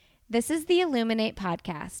This is the Illuminate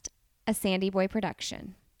Podcast, a Sandy Boy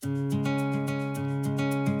production.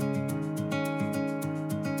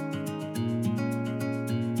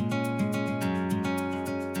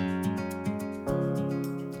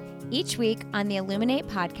 Each week on the Illuminate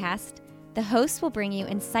Podcast, the hosts will bring you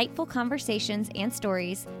insightful conversations and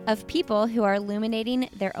stories of people who are illuminating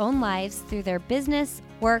their own lives through their business,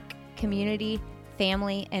 work, community,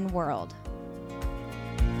 family, and world.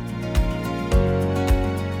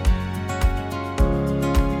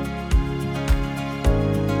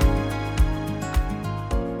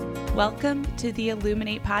 Welcome to the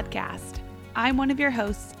Illuminate Podcast. I'm one of your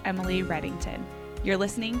hosts, Emily Reddington. You're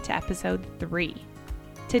listening to episode 3.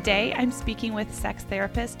 Today, I'm speaking with sex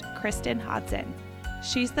therapist Kristin Hodson.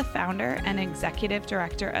 She's the founder and executive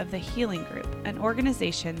director of the Healing Group, an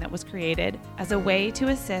organization that was created as a way to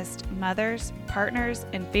assist mothers, partners,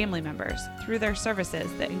 and family members through their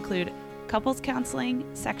services that include couples counseling,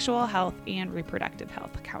 sexual health, and reproductive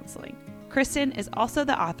health counseling. Kristin is also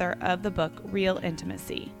the author of the book Real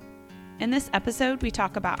Intimacy. In this episode, we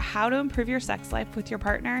talk about how to improve your sex life with your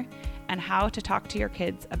partner and how to talk to your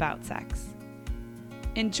kids about sex.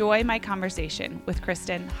 Enjoy my conversation with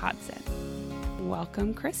Kristin Hodson.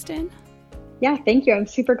 Welcome, Kristin. Yeah, thank you. I'm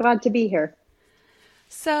super glad to be here.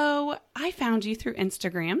 So I found you through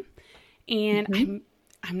Instagram, and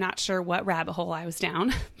I'm not sure what rabbit hole I was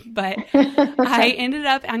down, but I ended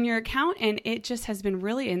up on your account, and it just has been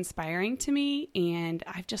really inspiring to me, and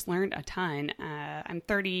I've just learned a ton. I'm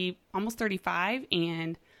 30, almost 35,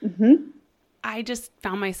 and I just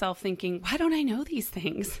found myself thinking, why don't I know these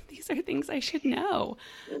things? These are things I should know.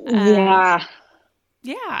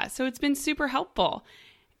 Yeah, so it's been super helpful.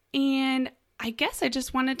 And I guess I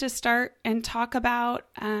just wanted to start and talk about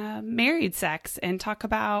married sex and talk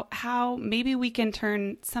about how maybe we can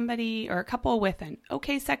turn somebody or a couple with an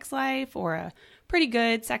okay sex life or a pretty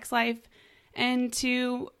good sex life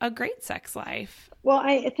into a great sex life. Well,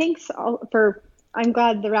 I'm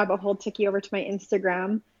glad the rabbit hole took you over to my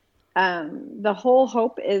Instagram. The whole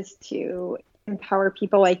hope is to empower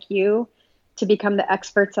people like you to become the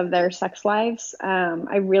experts of their sex lives.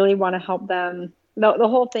 I really want to help them. The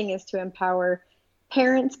whole thing is to empower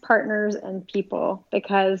parents, partners, and people,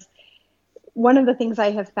 because one of the things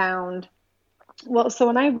I have found, so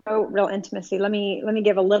when I wrote Real Intimacy, let me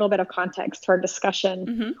give a little bit of context to our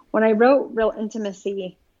discussion. When I wrote Real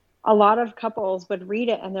Intimacy, a lot of couples would read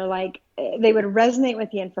it and they would resonate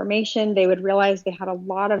with the information. They would realize they had a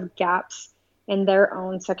lot of gaps in their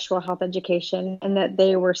own sexual health education and that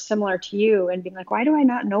they were similar to you and being like, why do I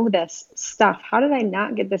not know this stuff? How did I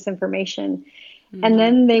not get this information? And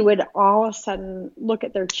then they would all of a sudden look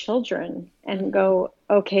at their children and go,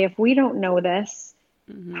 okay, if we don't know this,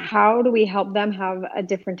 how do we help them have a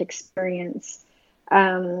different experience?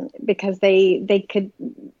 Because a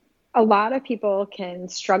lot of people can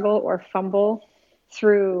struggle or fumble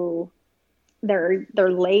through their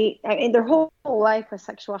whole life with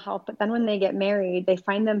sexual health. But then when they get married, they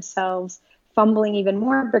find themselves fumbling even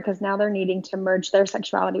more because now they're needing to merge their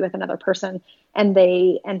sexuality with another person, and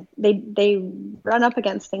they run up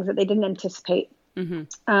against things that they didn't anticipate.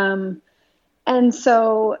 And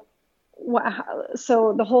so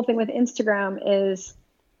the whole thing with Instagram is,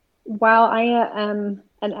 while I am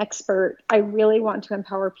an expert, I really want to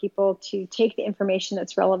empower people to take the information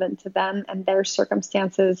that's relevant to them and their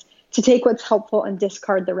circumstances, to take what's helpful and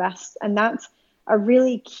discard the rest. And that's a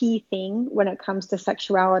really key thing when it comes to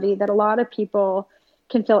sexuality, that a lot of people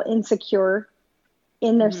can feel insecure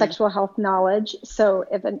in their sexual health knowledge. So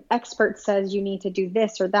if an expert says you need to do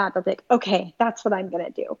this or that, they'll be like, okay, that's what I'm going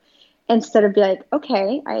to do. Instead of be like,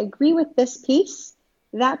 okay, I agree with this piece,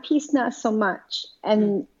 that piece not so much.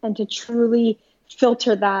 And to truly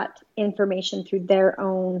filter that information through their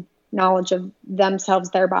own knowledge of themselves,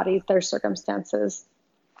 their bodies, their circumstances.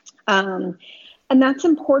 And that's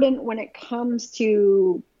important when it comes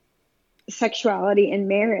to sexuality in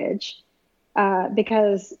marriage,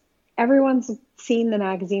 because everyone's seen the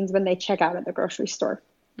magazines when they check out at the grocery store,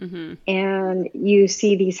 and you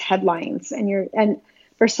see these headlines, and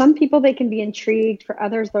for some people they can be intrigued. For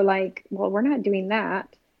others, they're like, well, we're not doing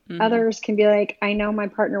that. Others can be like, I know my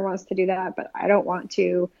partner wants to do that, but I don't want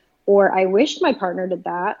to, or I wish my partner did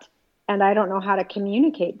that, and I don't know how to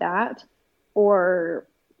communicate that, or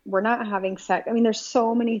we're not having sex. I mean, there's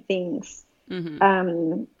so many things.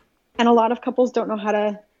 And a lot of couples don't know how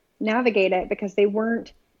to navigate it because they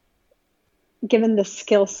weren't given the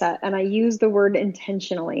skill set. And I use the word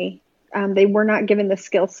intentionally. They were not given the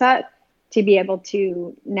skill set to be able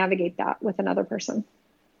to navigate that with another person.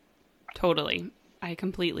 Totally. I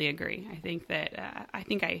completely agree. I think that,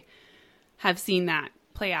 I have seen that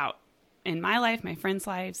play out in my life, my friends'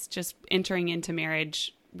 lives, just entering into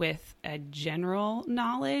marriage with a general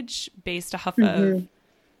knowledge based off of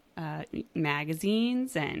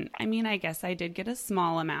magazines. And I mean, I guess I did get a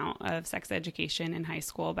small amount of sex education in high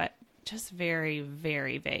school, but just very,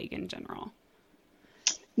 very vague in general.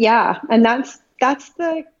 Yeah. And that's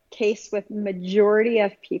the case with majority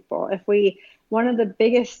of people. One of the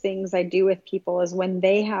biggest things I do with people is when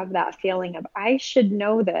they have that feeling of, I should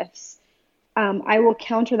know this, I will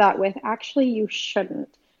counter that with, actually, you shouldn't.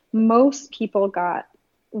 Most people got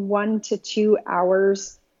 1 to 2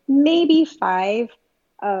 hours, maybe 5,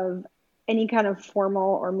 of any kind of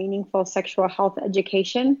formal or meaningful sexual health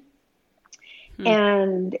education.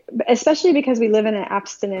 And especially because we live in an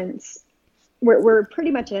abstinence, we're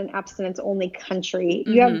pretty much in an abstinence only country.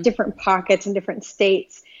 You have different pockets in different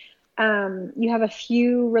states. You have a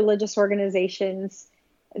few religious organizations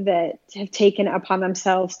that have taken upon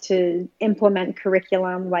themselves to implement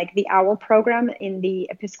curriculum like the OWL program in the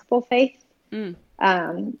Episcopal faith.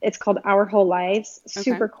 It's called Our Whole Lives.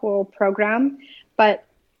 Super cool program. But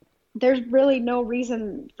there's really no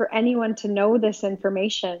reason for anyone to know this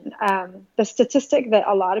information. The statistic that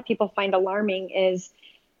a lot of people find alarming is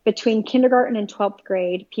between kindergarten and 12th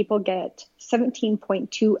grade, people get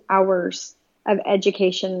 17.2 hours of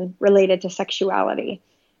education related to sexuality.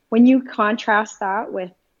 When you contrast that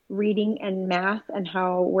with reading and math and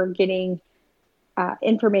how we're getting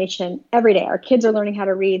information every day, our kids are learning how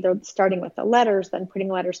to read. They're starting with the letters, then putting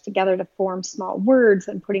letters together to form small words,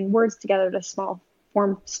 and putting words together to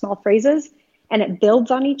form small phrases, and it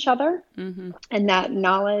builds on each other. And that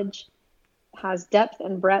knowledge has depth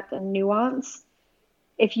and breadth and nuance.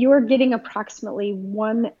 If you are getting approximately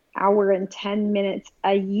 1 hour and 10 minutes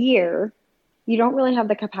a year, you don't really have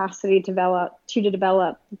the capacity to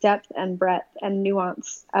develop depth and breadth and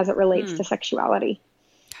nuance as it relates to sexuality.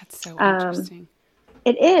 That's so interesting.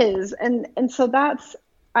 It is. And so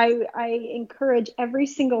I encourage every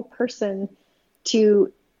single person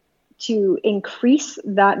to increase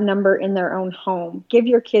that number in their own home. Give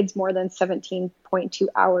your kids more than 17.2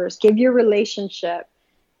 hours. Give your relationship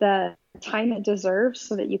the time it deserves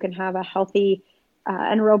so that you can have a healthy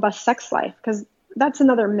and robust sex life. Because that's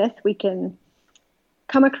another myth we can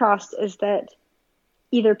come across, is that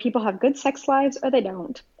either people have good sex lives or they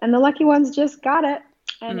don't. And the lucky ones just got it.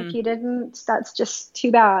 And if you didn't, that's just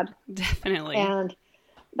too bad. Definitely. And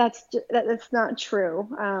that's not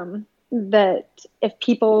true. That if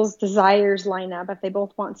people's desires line up, if they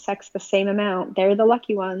both want sex the same amount, they're the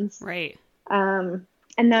lucky ones. Right. And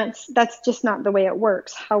that's just not the way it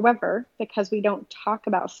works. However, because we don't talk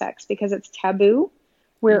about sex, because it's taboo,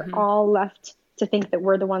 we're all left to think that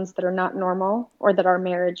we're the ones that are not normal, or that our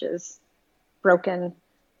marriage is broken,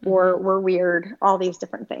 or we're weird, all these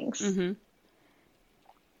different things.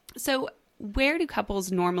 So where do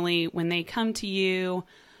couples normally, when they come to you,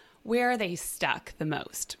 where are they stuck the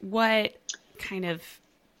most? What kind of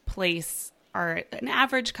place are an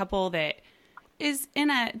average couple that is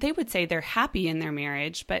they would say they're happy in their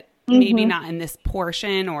marriage, but maybe not in this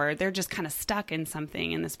portion, or they're just kind of stuck in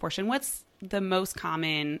something in this portion? What's the most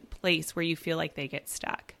common place where you feel like they get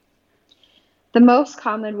stuck? The most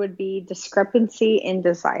common would be discrepancy in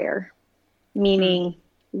desire, meaning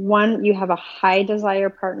one, you have a high desire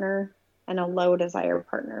partner and a low desire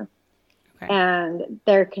partner. Okay. And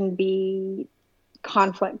there can be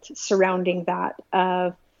conflict surrounding that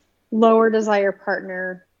of lower desire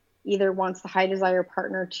partner either wants the high desire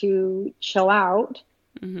partner to chill out,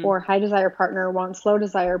 or high desire partner wants low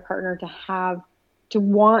desire partner to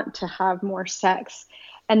want to have more sex.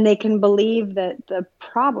 And they can believe that the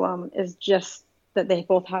problem is just that they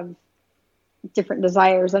both have different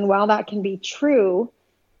desires. And while that can be true,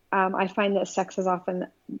 I find that sex is often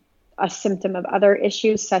a symptom of other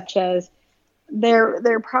issues, such as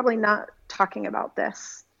they're probably not talking about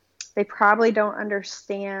this. They probably don't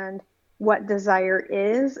understand what desire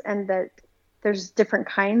is, and that there's different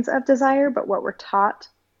kinds of desire, but what we're taught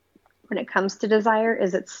when it comes to desire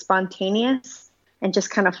is it's spontaneous and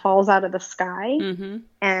just kind of falls out of the sky,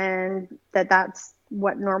 and that's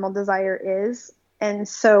what normal desire is. And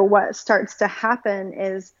so what starts to happen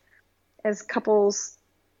is, as couples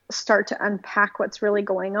start to unpack what's really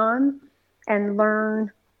going on and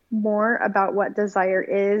learn more about what desire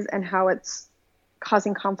is and how it's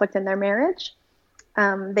causing conflict in their marriage,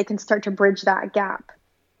 they can start to bridge that gap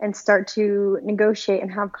and start to negotiate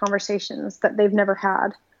and have conversations that they've never had.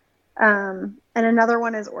 And another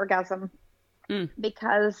one is orgasm,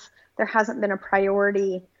 because there hasn't been a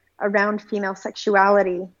priority around female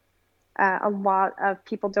sexuality. A lot of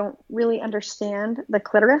people don't really understand the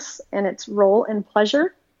clitoris and its role in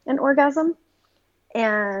pleasure and orgasm.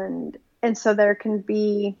 And so there can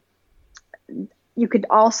be you could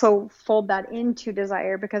also fold that into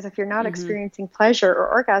desire, because if you're not experiencing pleasure or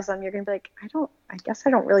orgasm, you're going to be like, I guess I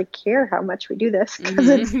don't really care how much we do this, because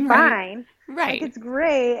it's fine. Right. Like, it's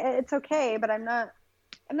great. It's okay. But I'm not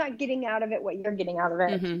getting out of it what you're getting out of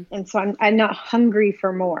it. And so I'm not hungry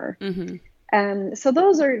for more. So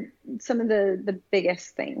those are some of the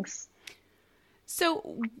biggest things.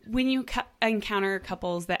 So when you encounter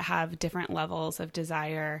couples that have different levels of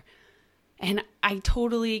desire, and I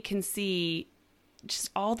totally can see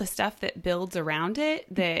just all the stuff that builds around it,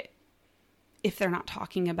 that if they're not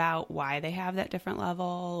talking about why they have that different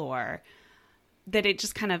level, or that it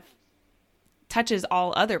just kind of touches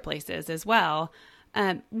all other places as well.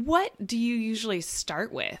 What do you usually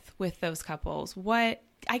start with those couples? What,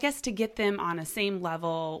 I guess, to get them on a same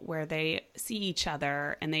level where they see each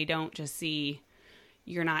other and they don't just see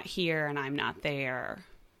you're not here and I'm not there.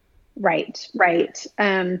 Right.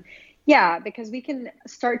 Yeah, because we can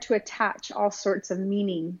start to attach all sorts of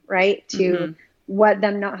meaning, right, to what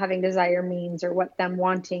them not having desire means, or what them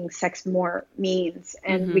wanting sex more means.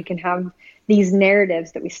 And we can have these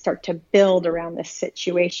narratives that we start to build around this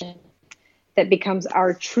situation that becomes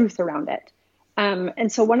our truth around it.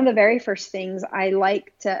 And so one of the very first things I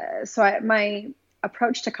like to, my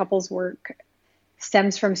approach to couples work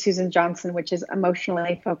stems from Susan Johnson, which is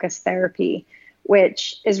emotionally focused therapy,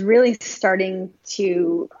 which is really starting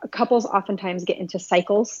to, couples oftentimes get into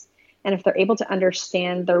cycles. And if they're able to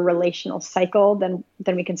understand their relational cycle, then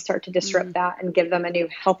we can start to disrupt that and give them a new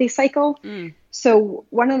healthy cycle. So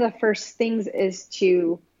one of the first things is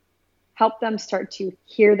to help them start to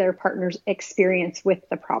hear their partner's experience with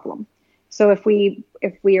the problem. So if we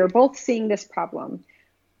are both seeing this problem,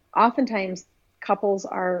 oftentimes couples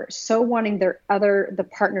are so wanting the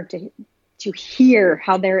partner to hear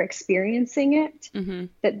how they're experiencing it,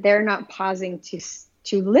 that they're not pausing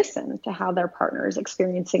to listen to how their partner is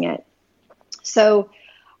experiencing it. So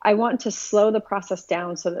I want to slow the process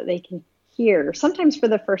down so that they can hear, sometimes for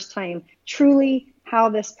the first time, truly how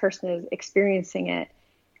this person is experiencing it.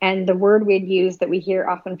 And the word we'd use that we hear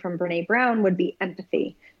often from Brene Brown would be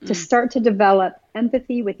empathy, to start to develop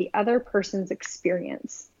empathy with the other person's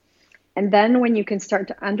experience. And then when you can start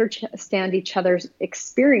to understand each other's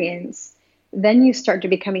experience, then you start to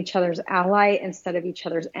become each other's ally instead of each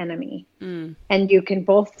other's enemy. And you can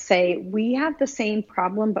both say, we have the same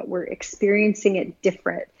problem, but we're experiencing it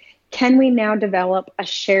different. Can we now develop a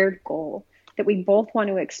shared goal that we both want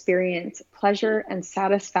to experience pleasure and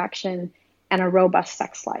satisfaction and a robust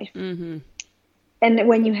sex life? And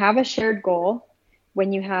when you have a shared goal,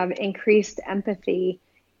 when you have increased empathy,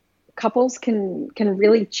 couples can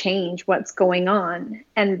really change what's going on.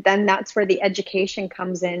 And then that's where the education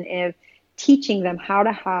comes in, of teaching them how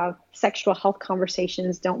to have sexual health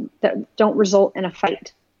conversations that don't result in a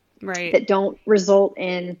fight, right? That don't result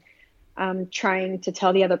in trying to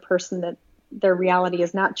tell the other person that their reality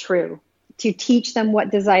is not true. To teach them what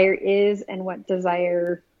desire is and what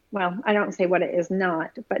desire, well, I don't say what it is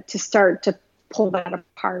not, but to start to pull that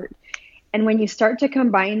apart. And when you start to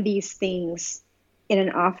combine these things in an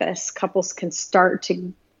office, couples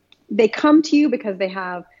can they come to you because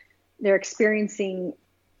they're experiencing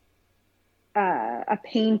a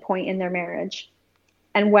pain point in their marriage.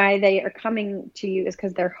 And why they are coming to you is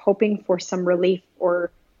because they're hoping for some relief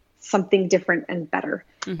or something different and better.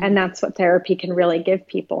 And that's what therapy can really give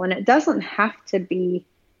people. And it doesn't have to be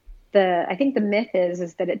I think the myth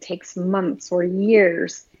is that it takes months or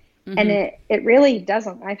years. And it really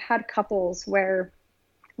doesn't. I've had couples where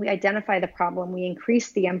we identify the problem, we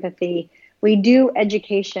increase the empathy, we do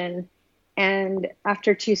education, and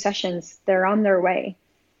after 2 sessions, they're on their way.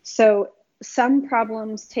 So some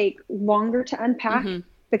problems take longer to unpack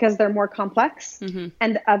because they're more complex,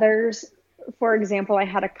 and others, for example, I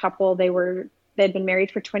had a couple, they'd been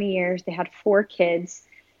married for 20 years, they had 4 kids.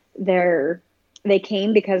 They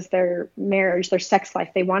came because their marriage, their sex life,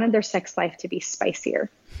 they wanted their sex life to be spicier.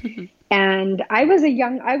 And I was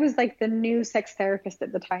like the new sex therapist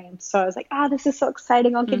at the time. So I was like, this is so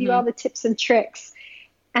exciting. I'll give you all the tips and tricks.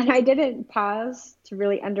 And I didn't pause to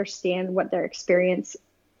really understand what their experience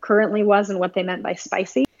currently was and what they meant by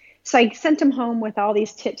spicy. So I sent them home with all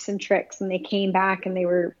these tips and tricks, and they came back and they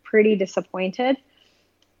were pretty disappointed.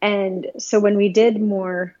 And so when we did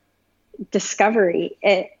more discovery,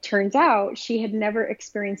 it turns out she had never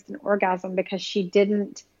experienced an orgasm because she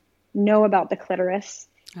didn't know about the clitoris.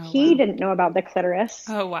 He didn't know about the clitoris.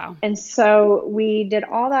 Oh, wow. And so we did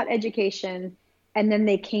all that education, and then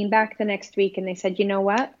they came back the next week and they said, you know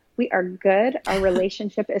what? We are good. Our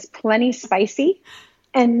relationship is plenty spicy.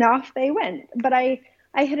 And off they went. But I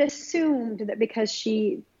had assumed that because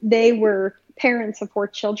they were parents of 4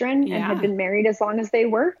 children and had been married as long as they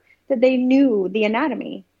were, that they knew the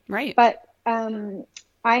anatomy. Right. But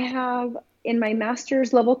I have in my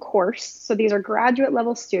master's level course, so these are graduate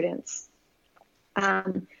level students,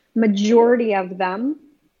 majority of them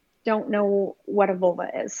don't know what a vulva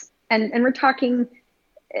is. And we're talking,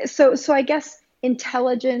 so I guess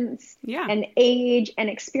intelligence and age and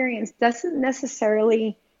experience doesn't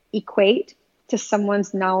necessarily equate to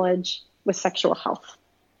someone's knowledge with sexual health.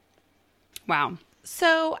 Wow.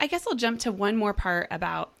 So I guess I'll jump to one more part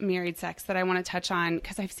about married sex that I want to touch on,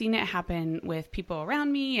 because I've seen it happen with people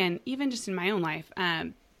around me and even just in my own life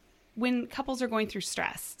when couples are going through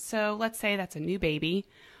stress. So let's say that's a new baby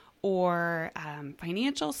or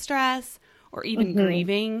financial stress or even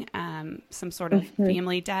grieving some sort of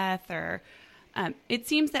family death or it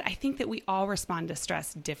seems that I think that we all respond to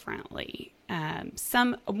stress differently.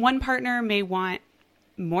 One partner may want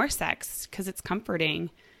more sex because it's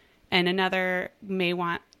comforting, and another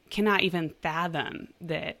cannot even fathom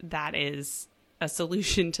that is a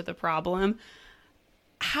solution to the problem.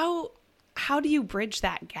 How do you bridge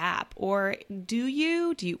that gap? Or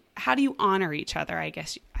how do you honor each other? I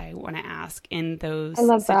guess I want to ask in those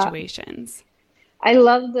situations. I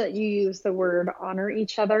love that you use the word honor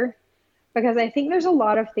each other, because I think there's a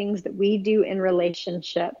lot of things that we do in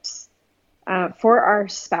relationships for our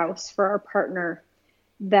spouse, for our partner,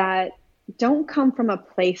 that don't come from a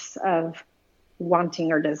place of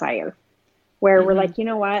wanting or desire, where we're like, you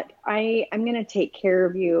know what, I'm going to take care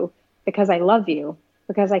of you because I love you,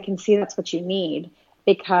 because I can see that's what you need,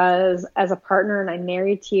 because as a partner and I'm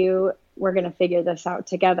married to you, we're going to figure this out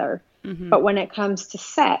together. But when it comes to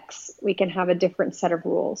sex, we can have a different set of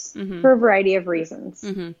rules for a variety of reasons.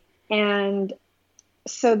 And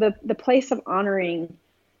so the place of honoring,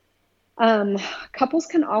 couples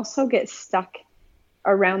can also get stuck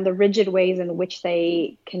around the rigid ways in which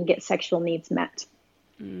they can get sexual needs met.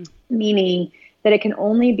 Meaning that it can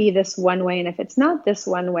only be this one way. And if it's not this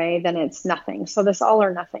one way, then it's nothing. So this all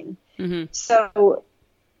or nothing. So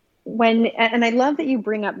and I love that you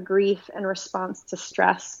bring up grief and response to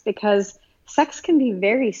stress, because sex can be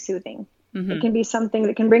very soothing. It can be something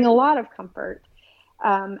that can bring a lot of comfort.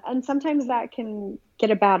 And sometimes that can get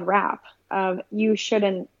a bad rap of you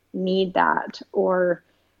shouldn't need that, or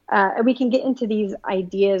we can get into these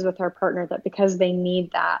ideas with our partner that because they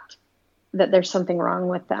need that there's something wrong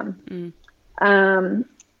with them.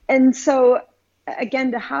 And so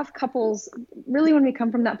again, to have couples, really when we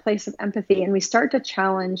come from that place of empathy and we start to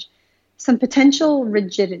challenge some potential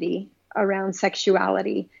rigidity around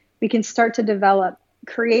sexuality, we can start to develop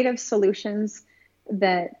creative solutions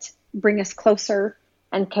that bring us closer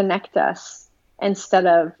and connect us instead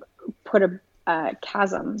of put a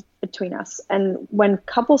chasm between us. And when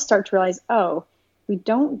couples start to realize, oh, we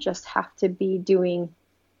don't just have to be doing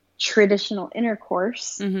traditional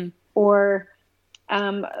intercourse, or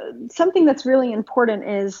something that's really important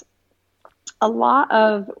is a lot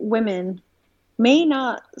of women may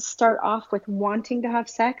not start off with wanting to have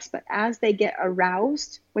sex, but as they get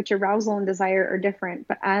aroused, which arousal and desire are different,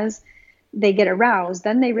 but as they get aroused,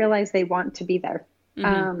 then they realize they want to be there.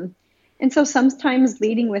 And so sometimes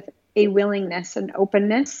leading with a willingness and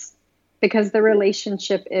openness, because the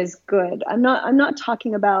relationship is good. I'm not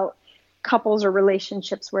talking about couples or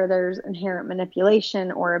relationships where there's inherent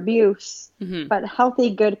manipulation or abuse, but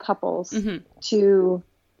healthy, good couples to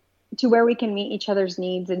where we can meet each other's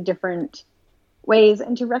needs in different ways,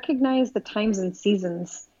 and to recognize the times and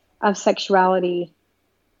seasons of sexuality,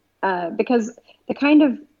 because the kind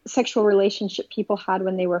of sexual relationship people had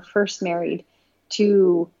when they were first married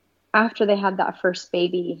to after they had that first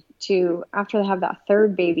baby to after they have that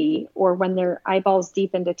third baby, or when they're eyeballs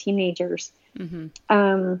deep into teenagers.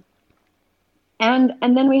 And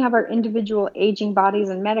then we have our individual aging bodies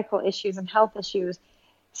and medical issues and health issues.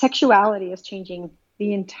 Sexuality is changing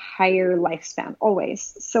the entire lifespan,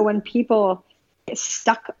 always. So when people get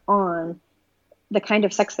stuck on the kind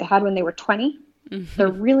of sex they had when they were 20,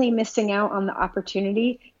 they're really missing out on the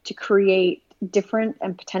opportunity to create different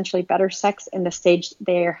and potentially better sex in the stage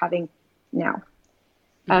they are having now,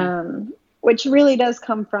 which really does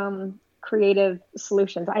come from creative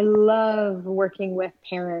solutions. I love working with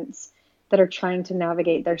parents that are trying to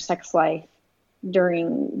navigate their sex life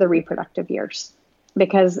during the reproductive years,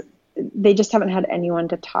 because they just haven't had anyone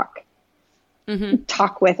to talk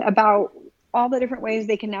with about all the different ways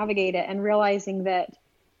they can navigate it, and realizing that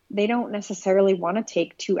they don't necessarily want to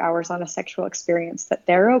take 2 hours on a sexual experience, that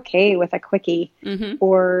they're okay with a quickie,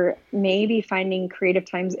 or maybe finding creative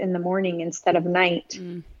times in the morning instead of night.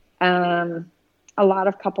 A lot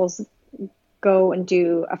of couples go and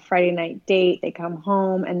do a Friday night date. They come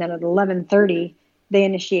home, and then at 11:30 they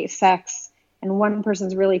initiate sex, and one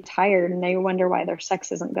person's really tired and they wonder why their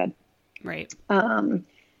sex isn't good. Right.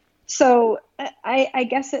 So I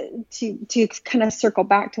guess to kind of circle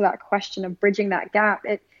back to that question of bridging that gap,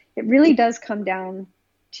 it really does come down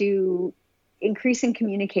to increasing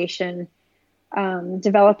communication,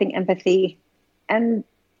 developing empathy, and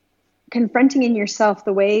confronting in yourself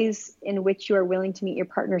the ways in which you are willing to meet your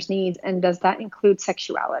partner's needs. And does that include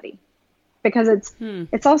sexuality? Because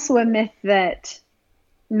it's also a myth that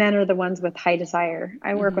men are the ones with high desire.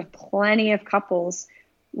 I work with plenty of couples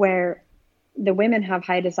where the women have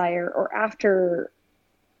high desire, or after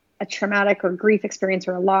a traumatic or grief experience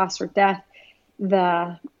or a loss or death,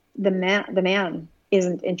 the man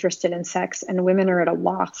isn't interested in sex, and women are at a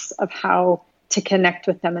loss of how to connect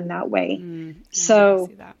with them in that way. So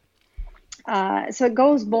it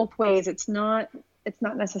goes both ways. It's not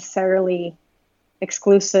necessarily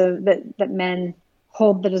exclusive that men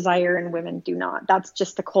hold the desire and women do not. That's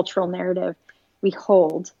just the cultural narrative we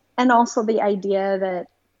hold. And also the idea that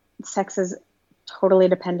sex is totally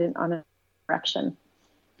dependent on a direction.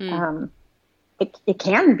 It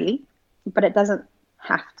can be, but it doesn't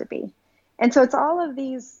have to be. And so it's all of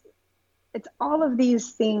these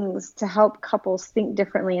things to help couples think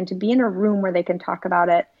differently and to be in a room where they can talk about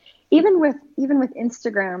it. Even with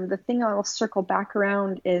Instagram, the thing I'll circle back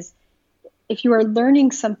around is, if you are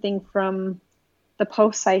learning something from the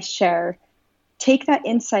posts I share, take that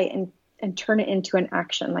insight and turn it into an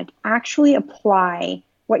action. Like, actually apply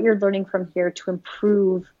what you're learning from here to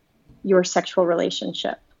improve your sexual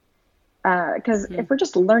relationship. Because if we're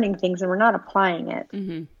just learning things and we're not applying it,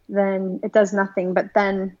 then it does nothing. But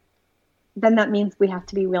then that means we have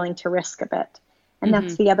to be willing to risk a bit. And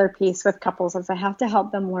that's the other piece with couples, is I have to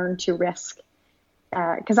help them learn to risk,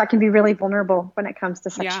 because that can be really vulnerable when it comes to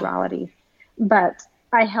sexuality. But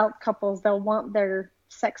I help couples, they'll want their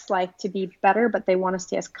sex life to be better, but they want to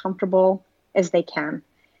stay as comfortable as they can.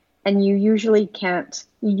 And you usually can't.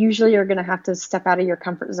 You usually are going to have to step out of your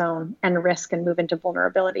comfort zone and risk and move into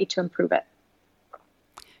vulnerability to improve it.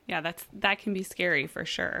 Yeah, that can be scary for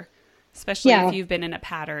sure. Especially if you've been in a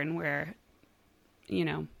pattern where,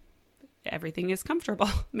 everything is comfortable.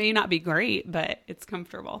 May not be great, but it's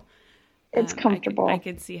comfortable. It's comfortable. I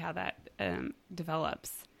can see how that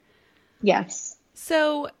develops. Yes.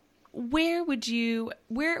 So where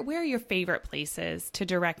are your favorite places to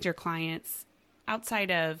direct your clients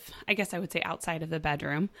outside of, I guess I would say outside of the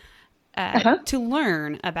bedroom, to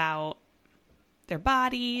learn about their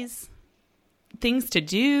bodies, things to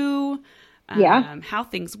do, how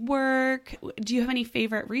things work? Do you have any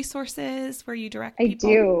favorite resources where you direct people?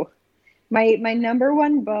 I do. My number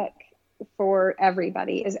one book for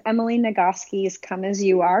everybody is Emily Nagoski's Come As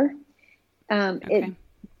You Are.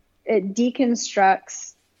 It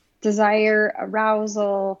deconstructs desire,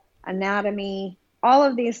 arousal, anatomy, all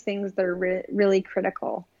of these things that are really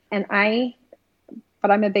critical. But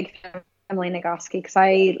I'm a big fan of Emily Nagoski because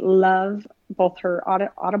I love both her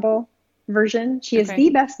Audible version. She is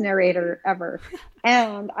the best narrator ever.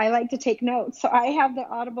 And I like to take notes. So I have the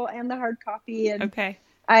Audible and the hard copy, and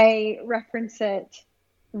I reference it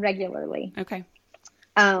regularly.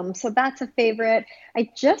 So that's a favorite.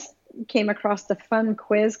 I just came across the fun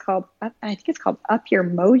quiz called Up Your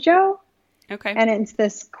Mojo. And it's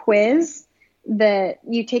this quiz that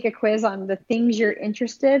you take a quiz on the things you're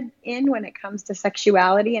interested in when it comes to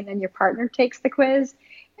sexuality, and then your partner takes the quiz,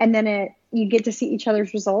 and then you get to see each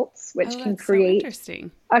other's results, which can create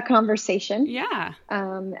a conversation.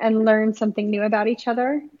 And learn something new about each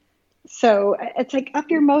other. So it's like Up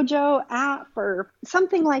Your Mojo app or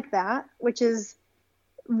something like that, which is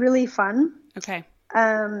really fun.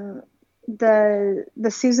 The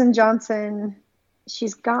Susan Johnson,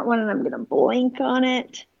 she's got one, and I'm going to blank on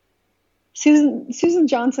it. Sue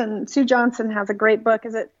Johnson has a great book.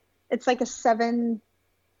 It's like a seven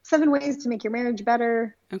ways to make your marriage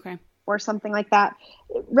better. Or something like that.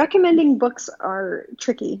 Recommending books are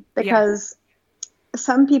tricky because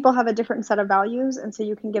some people have a different set of values. And so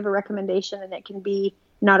you can give a recommendation and it can be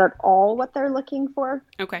not at all what they're looking for.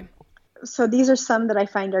 So these are some that I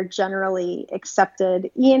find are generally accepted.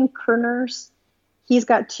 Ian Kerner's, he's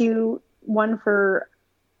got two, one for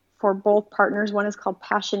both partners. One is called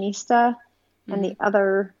Passionista, and the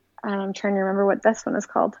other, I'm trying to remember what this one is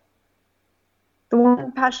called. The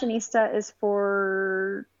one Passionista is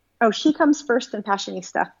for, She Comes First and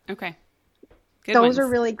Passionista. Good Those ones. Are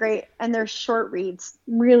really great, and they're short reads,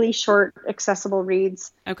 really short, accessible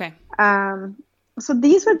reads. So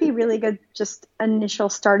these would be really good, just initial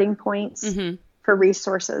starting points for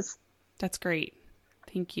resources. That's great.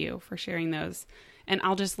 Thank you for sharing those. And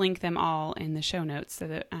I'll just link them all in the show notes so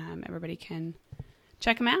that everybody can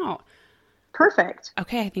check them out. Perfect.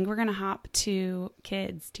 Okay, I think we're going to hop to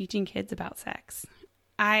teaching kids about sex.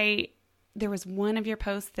 There was one of your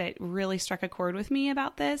posts that really struck a chord with me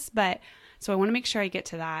about this, so I want to make sure I get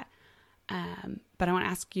to that. But I want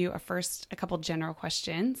to ask you a couple general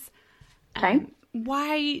questions. Okay.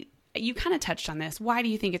 Why, you kind of touched on this. Why do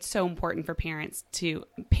you think it's so important for parents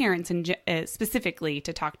and specifically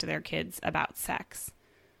to talk to their kids about sex?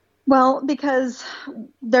 Well, because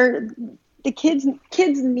the kids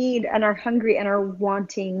need and are hungry and are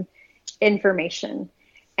wanting information.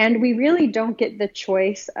 And we really don't get the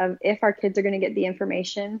choice of if our kids are going to get the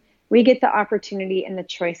information. We get the opportunity and the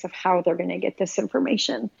choice of how they're going to get this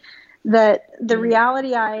information. The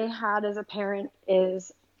reality I had as a parent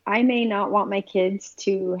is I may not want my kids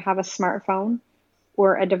to have a smartphone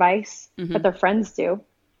or a device, but their friends do.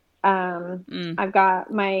 I've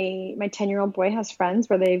got my 10-year-old boy has friends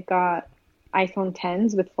where they've got iPhone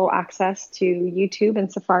 10s with full access to YouTube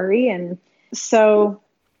and Safari. And so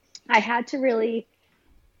I've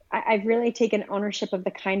really taken ownership of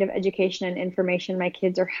the kind of education and information my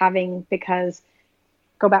kids are having, because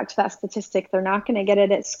go back to that statistic, they're not going to get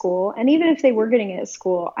it at school. And even if they were getting it at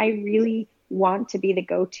school, I really want to be the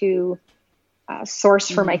go-to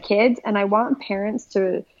source for my kids. And I want parents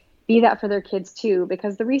to be that for their kids too,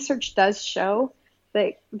 because the research does show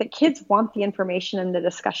that the kids want the information and the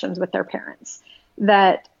discussions with their parents.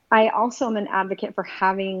 That I also am an advocate for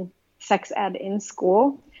having sex ed in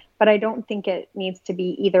school, but I don't think it needs to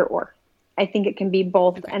be either or. I think it can be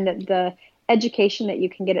both. Okay. And that the education that you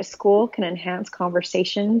can get at school can enhance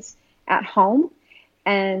conversations at home,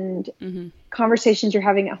 and conversations you're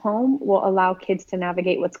having at home will allow kids to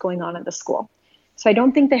navigate what's going on at the school. So I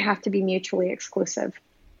don't think they have to be mutually exclusive.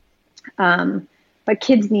 But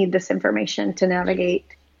kids need this information to navigate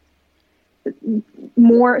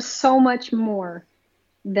so much more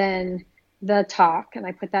than the talk, and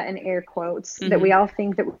I put that in air quotes, that we all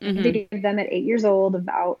think that we need to give them at 8 years old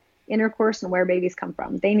about intercourse and where babies come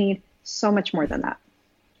from. They need so much more than that.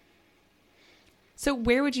 So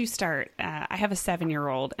where would you start? I have a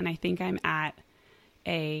 7-year-old, and I think I'm at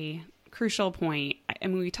a crucial point. I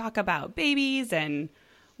mean, we talk about babies, and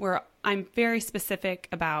I'm very specific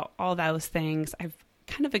about all those things. I've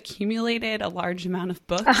kind of accumulated a large amount of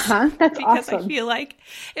books That's because awesome. I feel like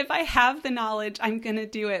if I have the knowledge, I'm going to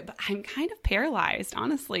do it, but I'm kind of paralyzed,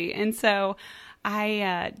 honestly. And so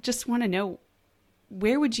I just want to know,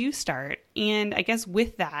 where would you start? And I guess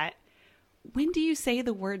with that, when do you say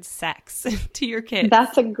the word sex to your kids?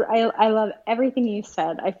 I love everything you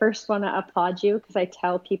said. I first want to applaud you, because I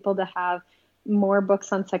tell people to have more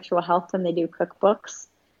books on sexual health than they do cookbooks.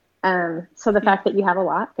 So the fact that you have a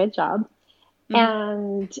lot, good job.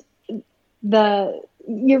 And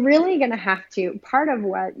you're really going to have to, part of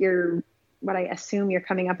what I assume you're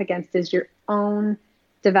coming up against is your own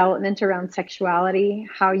development around sexuality,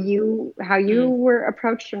 how you were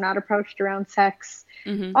approached or not approached around sex,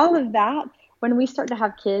 all of that. When we start to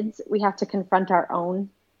have kids, we have to confront our own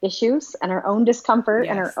issues and our own discomfort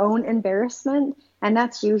and our own embarrassment. And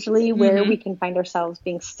that's usually where we can find ourselves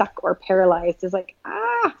being stuck or paralyzed, is like,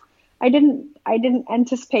 I didn't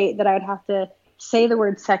anticipate that I would have to say the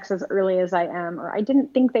word sex as early as I am, or I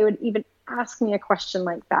didn't think they would even ask me a question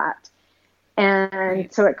like that.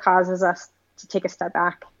 And so it causes us to take a step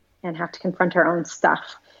back and have to confront our own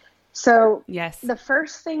stuff. So the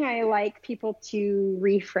first thing I like people to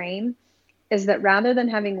reframe is that rather than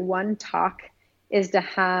having one talk, is to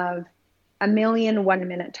have 1,000,000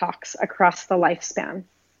 1-minute talks across the lifespan.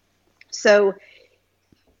 So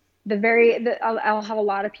I'll have a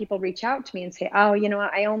lot of people reach out to me and say, oh, you know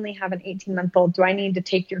what, I only have an 18-month-old. Do I need to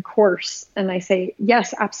take your course? And I say,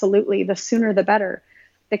 yes, absolutely. The sooner the better.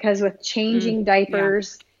 Because with changing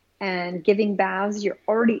diapers and giving baths, you're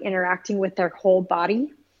already interacting with their whole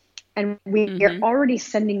body. And we're already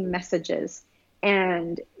sending messages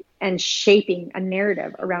and shaping a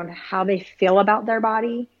narrative around how they feel about their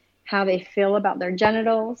body, how they feel about their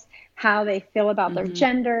genitals, how they feel about their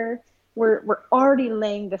gender. We're already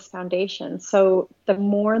laying this foundation. So the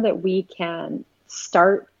more that we can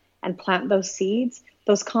start and plant those seeds,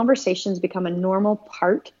 those conversations become a normal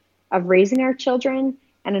part of raising our children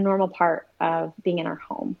and a normal part of being in our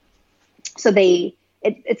home. So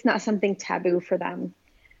it's not something taboo for them.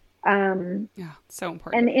 So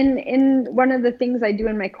important. And in one of the things I do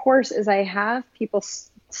in my course is I have people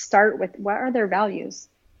start with, what are their values?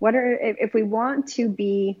 If we want to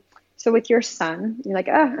be, so with your son, you're like,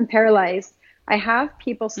 I'm paralyzed. I have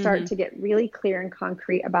people start to get really clear and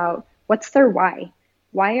concrete about what's their why.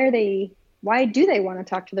 Why do they want to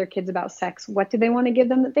talk to their kids about sex? What do they want to give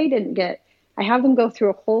them that they didn't get? I have them go through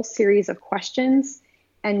a whole series of questions,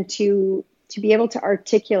 and to be able to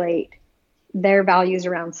articulate their values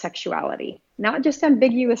around sexuality, not just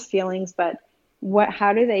ambiguous feelings, but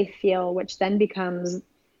how do they feel, which then becomes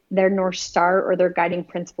their North Star or their guiding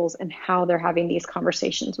principles and how they're having these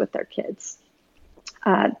conversations with their kids.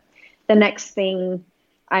 The next thing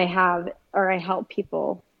I help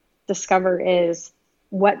people discover is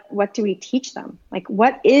what do we teach them? Like,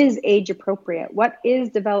 what is age appropriate? What is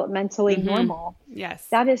developmentally normal? Yes.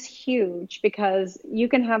 That is huge, because you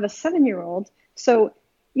can have a 7-year-old. So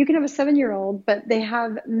you can have a 7-year-old, but they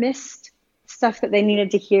have missed stuff that they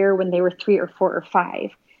needed to hear when they were 3 or 4 or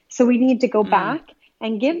 5. So we need to go back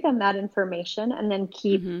and give them that information and then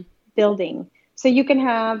keep building. So I can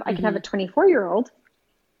have a 24-year-old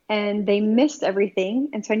and they missed everything.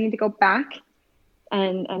 And so I need to go back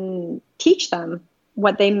and teach them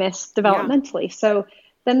what they missed developmentally. Yeah. So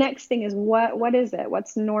the next thing is what is it?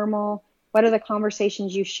 What's normal? What are the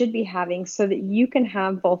conversations you should be having so that you can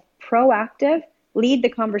have both proactive, lead the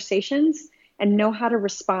conversations, and know how to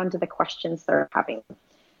respond to the questions they're having.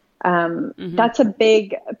 That's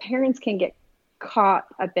parents can get caught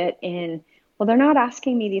a bit in, well, they're not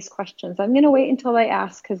asking me these questions. I'm going to wait until they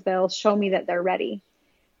ask because they'll show me that they're ready.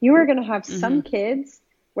 You are going to have some kids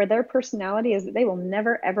where their personality is that they will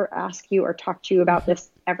never, ever ask you or talk to you about this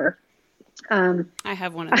ever. I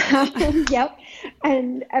have one of those. Yep.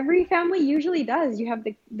 And every family usually does. You have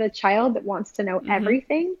the child that wants to know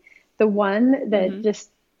everything, the one that just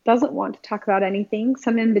doesn't want to talk about anything,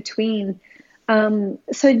 some in between.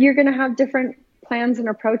 So you're going to have different plans and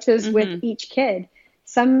approaches with each kid.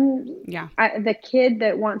 The kid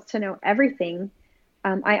that wants to know everything,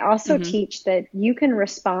 I also teach that you can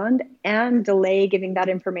respond and delay giving that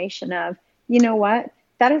information of, you know what,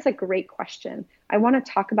 that is a great question. I want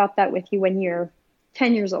to talk about that with you when you're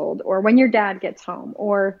 10 years old or when your dad gets home,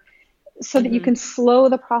 or so that you can slow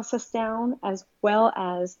the process down as well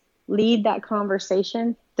as lead that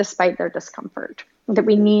conversation despite their discomfort. That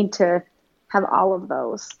we need to have all of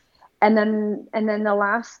those. And then the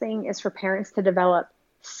last thing is for parents to develop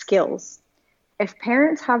skills. If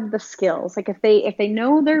parents have the skills, like if they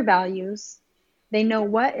know their values, they know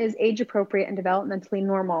what is age appropriate and developmentally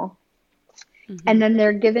normal, and then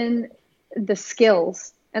they're given the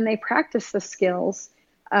skills and they practice the skills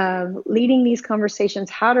of leading these conversations,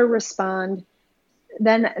 how to respond,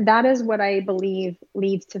 then that is what I believe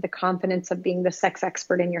leads to the confidence of being the sex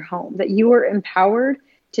expert in your home, that you are empowered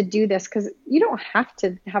to do this, because you don't have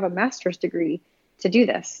to have a master's degree to do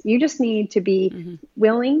this. You just need to be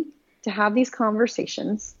willing to have these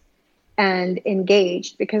conversations and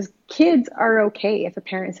engaged, because kids are okay if a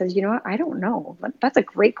parent says, you know what, I don't know. That's a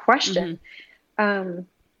great question.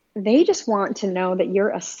 They just want to know that you're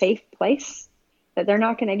a safe place, that they're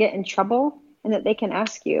not going to get in trouble, and that they can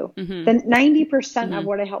ask you. Then 90% of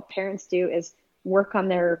what I help parents do is work on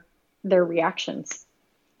their reactions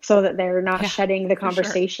so that they're not shutting the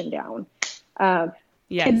conversation down.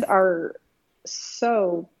 Kids are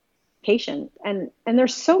so patient, and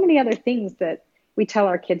there's so many other things that we tell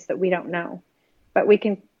our kids that we don't know, but we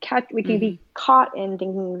can be caught in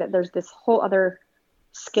thinking that there's this whole other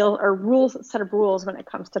skill or set of rules when it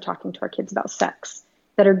comes to talking to our kids about sex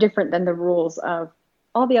that are different than the rules of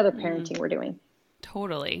all the other parenting we're doing.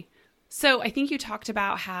 Totally. So I think you talked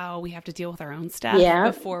about how we have to deal with our own stuff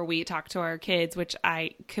before we talk to our kids, which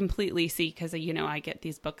I completely see, because, I get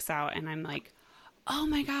these books out and I'm like, oh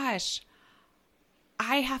my gosh,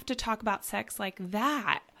 I have to talk about sex like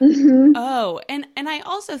that. Oh, and I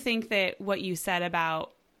also think that what you said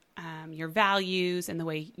about your values and the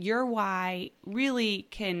way your why really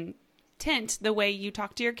can tint the way you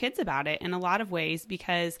talk to your kids about it in a lot of ways,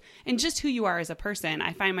 and just who you are as a person.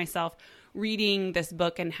 I find myself reading this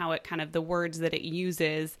book and how it kind of, the words that it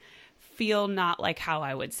uses feel not like how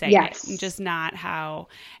I would say it, just not how.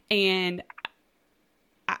 And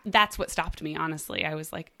that's what stopped me, honestly. I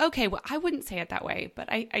was like, okay, well, I wouldn't say it that way. But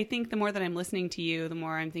I think the more that I'm listening to you, the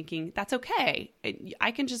more I'm thinking, that's okay.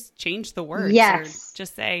 I can just change the words or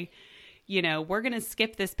just say, we're going to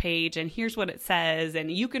skip this page and here's what it says and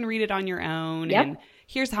you can read it on your own. And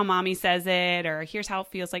here's how mommy says it, or here's how it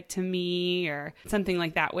feels like to me, or something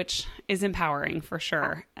like that, which is empowering for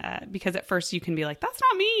sure. Because at first you can be like, that's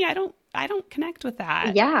not me. I don't connect with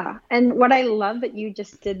that. Yeah. And what I love that you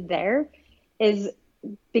just did there is,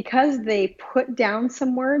 because they put down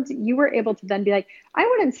some words, you were able to then be like, I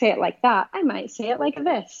wouldn't say it like that. I might say it like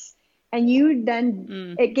this. And you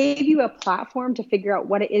then, it gave you a platform to figure out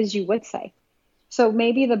what it is you would say. So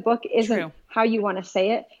maybe the book isn't how you want to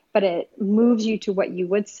say it, but it moves you to what you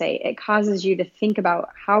would say. It causes you to think about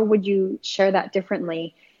how would you share that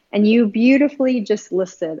differently. And you beautifully just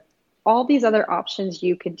listed all these other options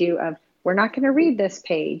you could do of, we're not going to read this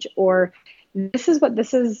page, or this is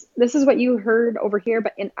what you heard over here,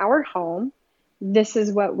 but in our home, this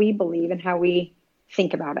is what we believe and how we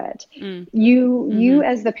think about it. You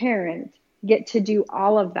as the parent get to do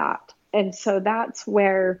all of that. And so that's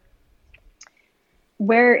where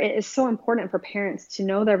it is so important for parents to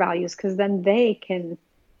know their values, because then they can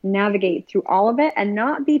navigate through all of it and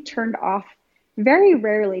not be turned off. Very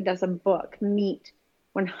rarely does a book meet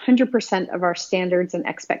 100% of our standards and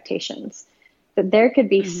expectations. That there could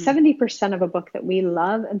be 70% of a book that we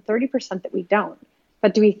love and 30% that we don't.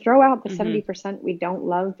 But do we throw out the 70% we don't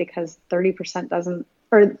love because 30% doesn't,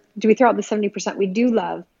 or do we throw out the 70% we do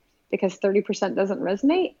love because 30% doesn't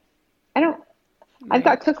resonate? I don't. Right. I've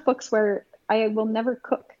got cookbooks where I will never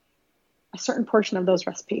cook a certain portion of those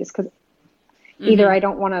recipes because either I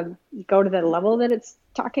don't want to go to the level that it's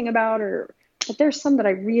talking about, but there's some that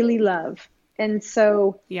I really love. And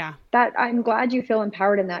so that I'm glad you feel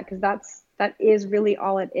empowered in that, because that is really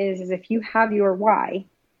all it is if you have your why,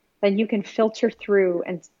 then you can filter through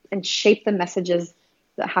and shape the messages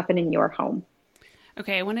that happen in your home.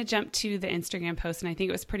 Okay, I want to jump to the Instagram post, and I think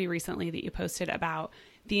it was pretty recently that you posted about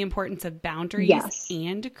the importance of boundaries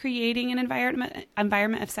and creating an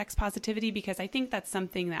environment of sex positivity, because I think that's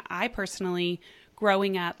something that I personally,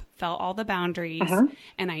 growing up, felt all the boundaries,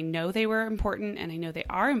 and I know they were important, and I know they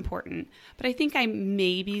are important, but I think I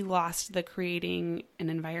maybe lost the creating an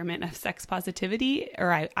environment of sex positivity,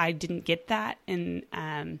 or I didn't get that, and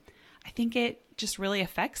I think it just really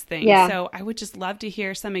affects things. So I would just love to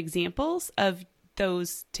hear some examples of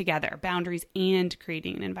those together, boundaries and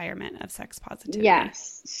creating an environment of sex positivity.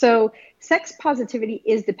 Yes. So sex positivity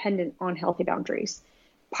is dependent on healthy boundaries.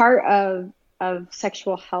 Part of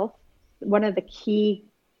sexual health, one of the key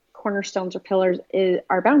cornerstones or pillars is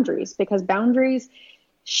our boundaries, because boundaries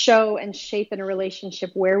show and shape in a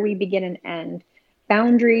relationship where we begin and end.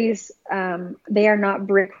 Boundaries, they are not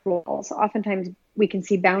brick walls. Oftentimes we can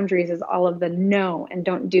see boundaries as all of the no and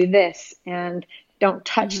don't do this and don't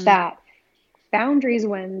touch that. Boundaries,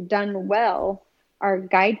 when done well, are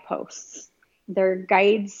guideposts. They're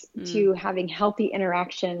guides to having healthy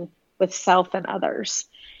interaction with self and others.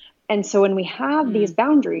 And so when we have these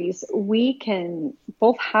boundaries, we can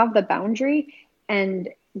both have the boundary and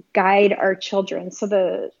guide our children.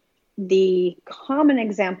 So the common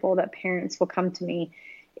example that parents will come to me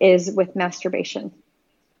is with masturbation,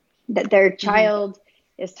 that their child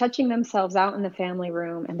is touching themselves out in the family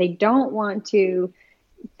room, and they don't want to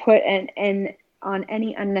put an on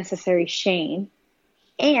any unnecessary shame,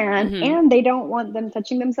 and they don't want them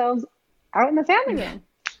touching themselves out in the family room.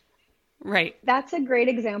 Right. That's a great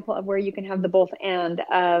example of where you can have the both and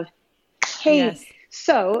of, hey,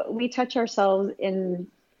 so we touch ourselves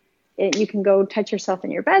you can go touch yourself in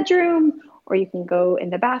your bedroom, or you can go in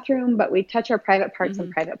the bathroom, but we touch our private parts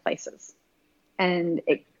in private places. And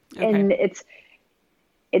it's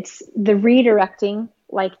the redirecting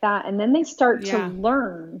like that. And then they start to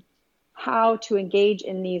learn how to engage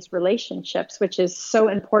in these relationships, which is so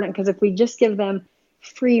important, because if we just give them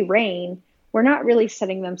free rein, we're not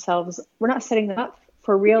setting them up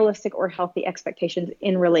for realistic or healthy expectations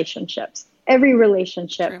in relationships. Every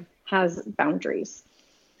relationship has boundaries.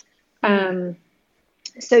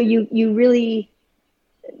 So you really,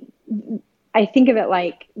 I think of it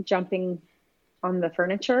like jumping on the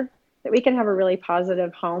furniture, that we can have a really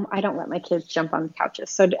positive home. I don't let my kids jump on couches.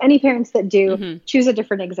 So to any parents that do, choose a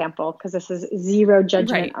different example, because this is zero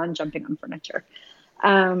judgment on jumping on furniture.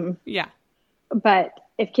 But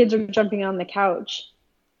if kids are jumping on the couch,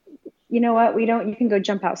 you know what? You can go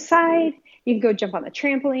jump outside. You can go jump on the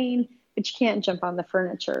trampoline, but you can't jump on the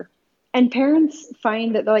furniture. And parents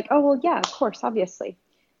find that they're like, oh, well, yeah, of course, obviously.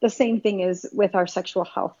 The same thing is with our sexual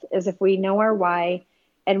health, is if we know our why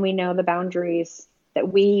and we know the boundaries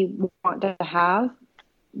that we want to have,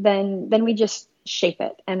 then we just shape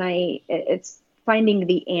it. And it's finding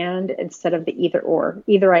the and instead of the either or.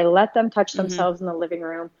 Either I let them touch themselves in the living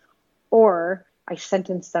room, or I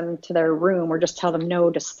sentence them to their room, or just tell them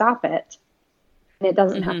no to stop it. And it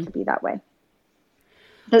doesn't have to be that way.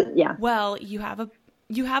 Well, you have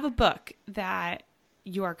a book that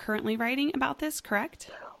you are currently writing about this, correct?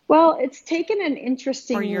 Well, it's taken an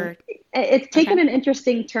interesting turn.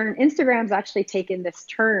 Instagram's actually taken this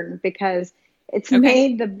turn because it's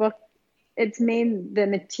made the book, it's made the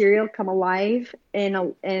material come alive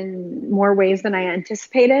in more ways than I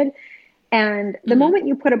anticipated. And the moment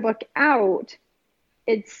you put a book out,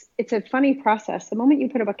 it's a funny process. The moment you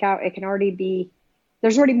put a book out, it can already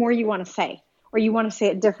there's already more you want to say, or you want to say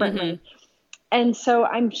it differently. And so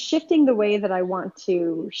I'm shifting the way that I want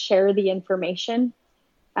to share the information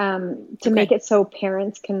to make it so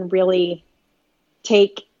parents can really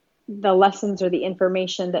take the lessons or the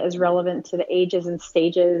information that is relevant to the ages and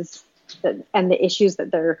stages and the issues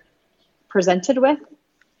that they're presented with.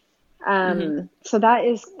 So that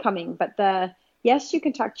is coming. But yes, you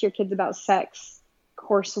can talk to your kids about sex.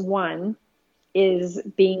 Course 1 I'm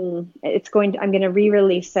going to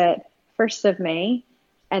re-release it 1st of May.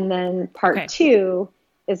 And then part 2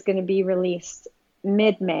 is going to be released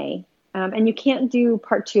mid-May. And you can't do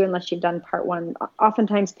part 2 unless you've done part 1.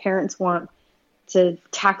 Oftentimes parents want to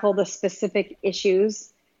tackle the specific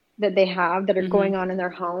issues that they have that are going on in their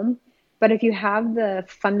home. But if you have the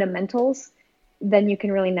fundamentals, then you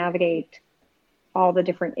can really navigate all the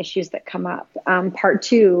different issues that come up. Part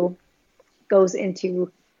 2 goes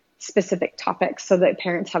into specific topics so that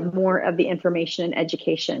parents have more of the information and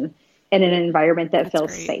education in an environment that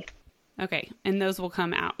feels safe. Okay. And those will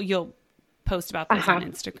come out. You'll post about those on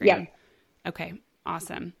Instagram. Yeah. Okay.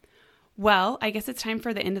 Awesome. Well, I guess it's time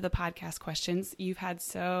for the end of the podcast questions. You've had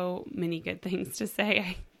so many good things to say.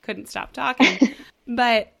 I couldn't stop talking,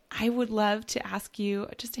 but I would love to ask you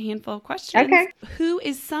just a handful of questions. Okay. Who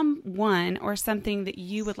is someone or something that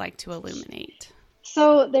you would like to illuminate?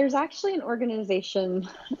 So there's actually an organization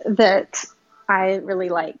that I really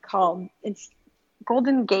like called, it's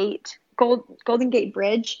Golden Gate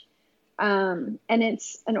Bridge. And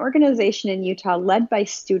it's an organization in Utah led by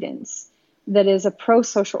students that is a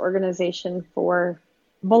pro-social organization for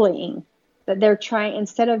bullying. That they're trying,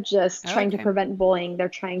 instead of just trying to prevent bullying, they're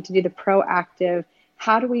trying to do the proactive,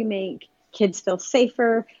 how do we make kids feel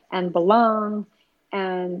safer and belong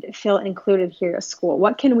and feel included here at school?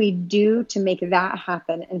 What can we do to make that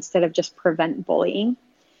happen instead of just prevent bullying?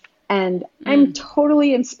 And I'm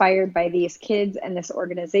totally inspired by these kids and this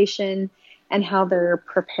organization and how they're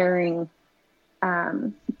preparing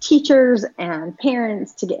teachers and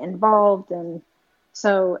parents to get involved. And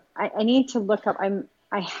so I need to look up,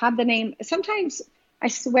 I have the name. Sometimes I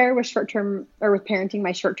swear with short-term or with parenting,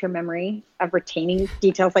 my short-term memory of retaining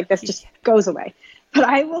details like this just goes away. But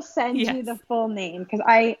I will send you the full name because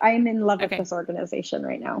I am in love with this organization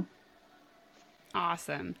right now.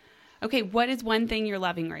 Awesome. Okay. What is one thing you're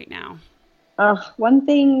loving right now? One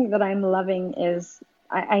thing that I'm loving is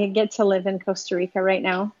I get to live in Costa Rica right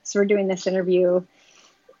now. So we're doing this interview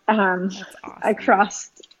across,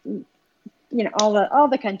 all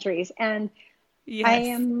the countries. And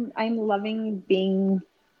I'm loving being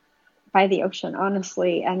by the ocean,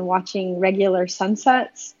 honestly, and watching regular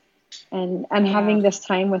sunsets and having this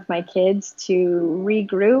time with my kids to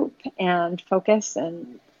regroup and focus.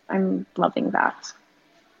 And I'm loving that.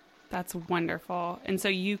 That's wonderful. And so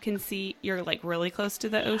you can see you're like really close to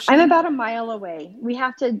the ocean. I'm about a mile away. We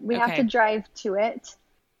have to drive to it.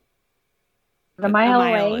 The mile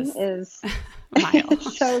away is a mile.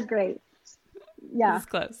 So great. Yeah. It's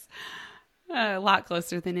close. A lot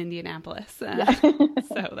closer than Indianapolis. So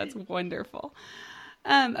that's wonderful.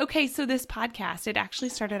 Okay. So this podcast, it actually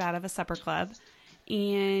started out of a supper club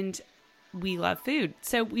and we love food.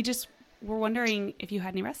 So we're wondering if you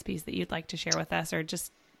had any recipes that you'd like to share with us or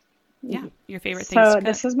just your favorite things to cook.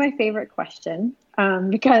 This is my favorite question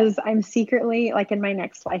because I'm secretly, like in my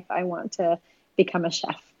next life, I want to become a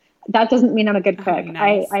chef. That doesn't mean I'm a good cook.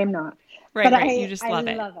 Nice. I am not. Right. You just love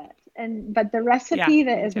it. I love it. But the recipe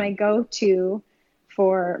that is my go-to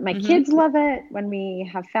for my kids love it. When we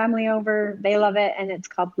have family over, they love it. And it's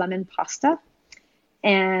called lemon pasta.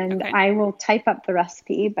 And I will type up the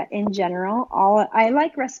recipe. But in general, I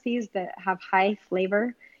like recipes that have high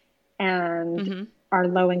flavor and are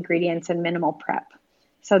low ingredients and minimal prep.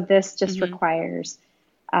 So this just requires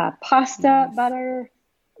pasta, butter,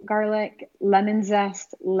 garlic, lemon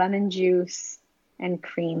zest, lemon juice, and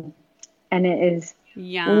cream. And it is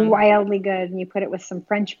wildly good. And you put it with some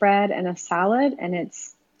French bread and a salad, and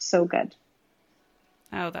it's so good.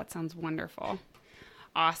 Oh, that sounds wonderful.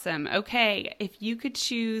 Awesome. Okay. If you could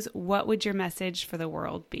choose, what would your message for the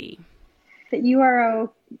world be? That you are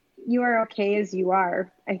okay as you are.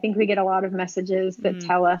 I think we get a lot of messages that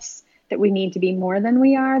tell us that we need to be more than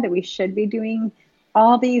we are, that we should be doing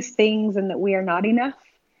all these things and that we are not enough.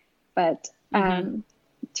 But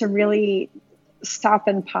to really stop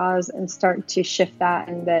and pause and start to shift that,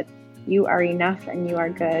 and that you are enough and you are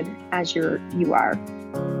good as you are.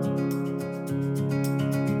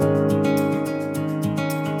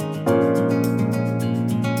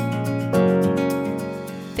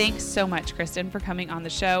 Thanks so much, Kristin, for coming on the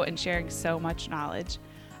show and sharing so much knowledge.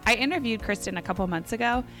 I interviewed Kristin a couple months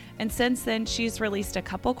ago, and since then she's released a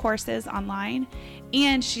couple courses online,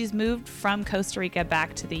 and she's moved from Costa Rica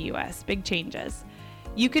back to the U.S. Big changes.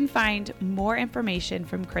 You can find more information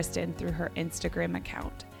from Kristin through her Instagram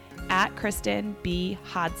account, @Kristin B.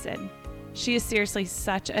 Hodson. She is seriously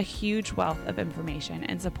such a huge wealth of information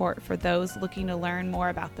and support for those looking to learn more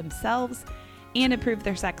about themselves and improve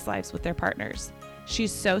their sex lives with their partners.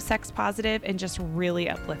 She's so sex positive and just really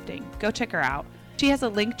uplifting. Go check her out. She has a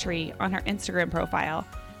link tree on her Instagram profile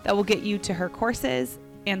that will get you to her courses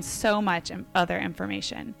and so much other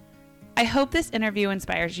information. I hope this interview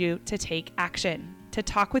inspires you to take action, to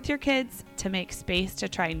talk with your kids, to make space to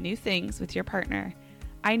try new things with your partner.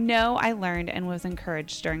 I know I learned and was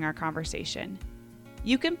encouraged during our conversation.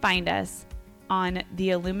 You can find us on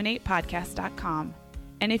theilluminatepodcast.com.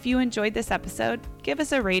 And if you enjoyed this episode, give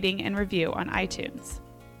us a rating and review on iTunes.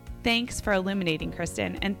 Thanks for illuminating,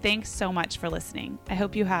 Kristin, and thanks so much for listening. I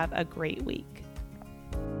hope you have a great week.